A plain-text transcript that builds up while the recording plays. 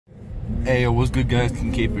Hey, what's good, guys?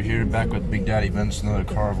 Keeper here, back with Big Daddy Vince, another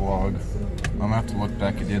car vlog. I'm gonna have to look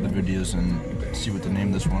back at the other videos and see what to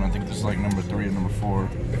name this one. I think this is like number 3 or number 4,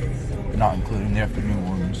 not including the afternoon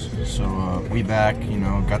ones. So we back, you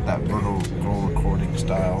know, got that vertical recording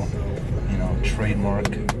style, you know, trademark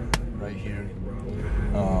right here.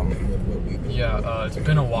 Yeah, it's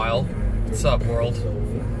been a while. What's up, world?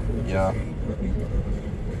 Yeah.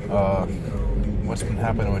 What's been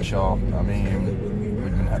happening with y'all? I mean,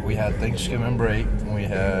 we had Thanksgiving break, and we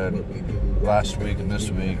had last week and this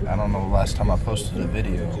week. I don't know the last time I posted a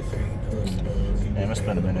video. Damn, it's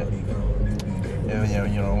been a minute. Yeah,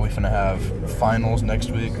 you know, we finna have finals next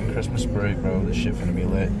week and Christmas break, bro. This shit finna be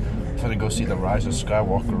lit. Finna go see the Rise of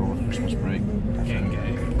Skywalker over Christmas break.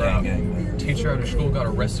 Gang. Teacher out of school got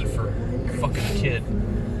arrested for fucking a kid.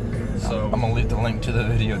 So I'm gonna leave the link to the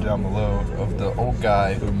video down below of the old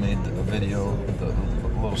guy who made a video, the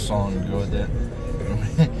little song to go with it.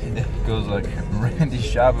 It goes like, Randy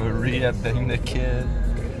Chavaria banged the kid.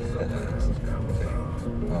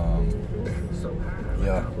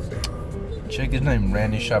 Yeah. Chick is named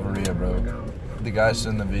Randy Chavaria, bro. The guy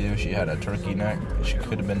said in the video she had a turkey neck. She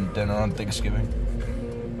could have been dinner on Thanksgiving.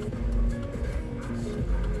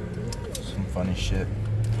 Some funny shit.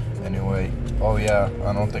 Anyway, oh yeah,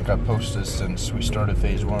 I don't think I posted since we started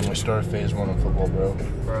phase 1. We started phase 1 of football, bro.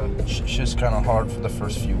 Shit's kind of hard for the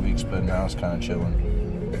first few weeks, but now it's kind of chilling.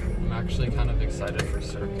 I'm actually kind of excited for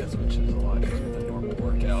circuits, which is a lot easier than normal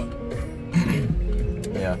workout.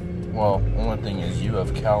 Yeah, well, only thing is you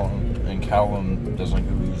have Callum, and Callum doesn't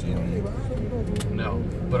go easy on you. No,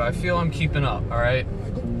 but I feel I'm keeping up, alright?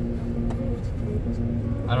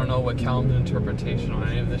 I don't know what Callum's interpretation on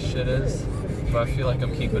any of this shit is, but I feel like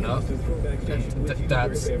I'm keeping up. And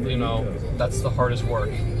that's, you know, that's the hardest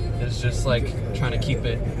work. It's just like trying to keep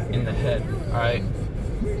it in the head, alright?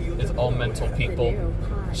 It's all mental, people.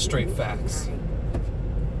 Straight facts.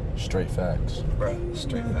 Straight facts. Bruh,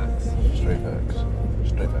 straight facts. Straight facts.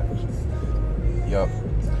 Straight facts. Yup.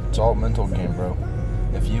 It's all mental game, bro.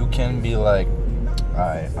 If you can be like,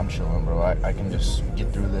 alright, I'm chilling, bro. I can just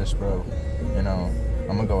get through this, bro. You know,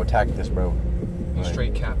 I'm gonna go attack this, bro. You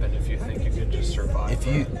straight capping if you think you could just survive. If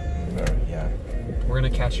you, yeah. We're gonna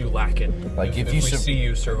catch you lacking. Like if we you see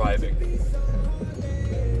you surviving.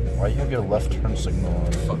 Why you have your left turn signal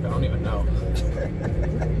on? Fuck, I don't even know.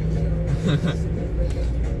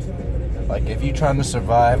 Like if you trying to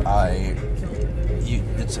survive,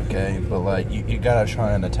 it's okay, but like you gotta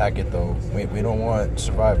try and attack it though. We don't want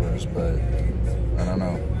survivors, but I don't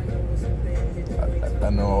know. I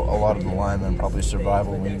know a lot of the linemen probably survive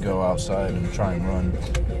when we go outside and try and run.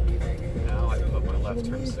 Now I put my left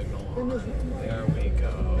turn signal on. There we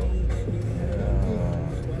go.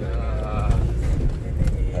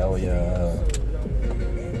 Hell yeah.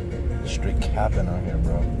 Straight capping out here,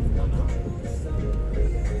 bro.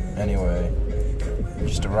 Anyway,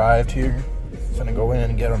 just arrived here. Finna go in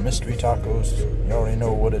and get our mystery tacos. You already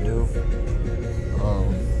know what to do.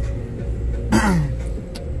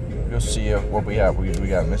 You'll see what we have. We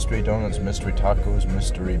got mystery donuts, mystery tacos,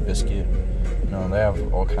 mystery biscuit. You know, they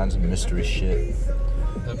have all kinds of mystery shit.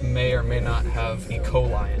 That may or may not have E.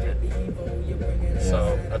 coli in it. Yeah.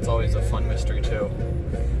 So that's always a fun mystery too.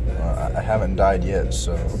 I haven't died yet,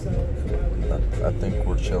 so I think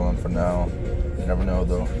we're chilling for now. You never know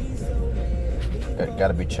though.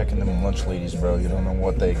 Gotta be checking them lunch ladies, bro. You don't know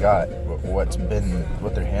what they got, what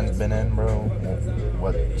their hands been in, bro.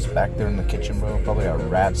 What's back there in the kitchen, bro. Probably got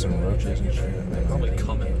rats and roaches and shit. They probably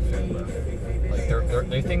come in the food. Like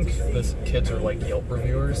they think the kids are like Yelp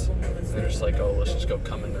reviewers. And they're just like, oh, let's just go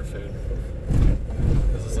come in their food.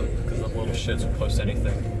 Because the little shits will post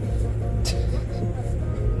anything.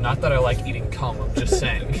 Not that I like eating cum, I'm just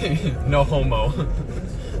saying. No homo.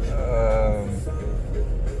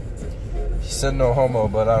 He said no homo,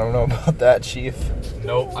 but I don't know about that, Chief.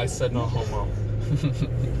 Nope, I said no homo.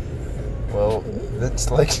 Well, that's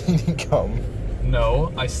like eating cum.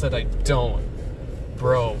 No, I said I don't.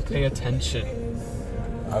 Bro, pay attention.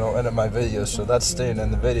 I don't edit my videos, so that's staying in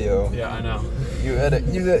the video. Yeah, I know. You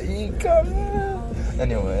eat cum.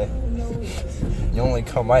 Anyway. The only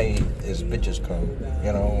cum I eat is bitches cum.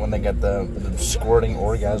 You know, when they get the squirting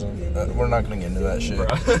orgasm. We're not gonna get into that shit.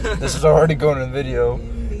 This is already going in the video.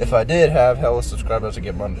 If I did have hella subscribers, I'd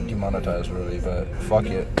get demonetized really, but fuck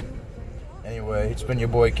it. Anyway, it's been your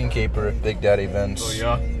boy King Caper, Big Daddy Vince. Oh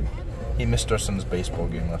yeah? He missed our son's baseball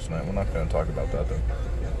game last night. We're not gonna talk about that though.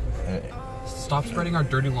 Stop spreading our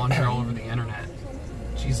dirty laundry all over the internet.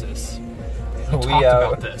 Jesus. We talked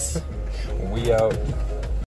out. About this. We out.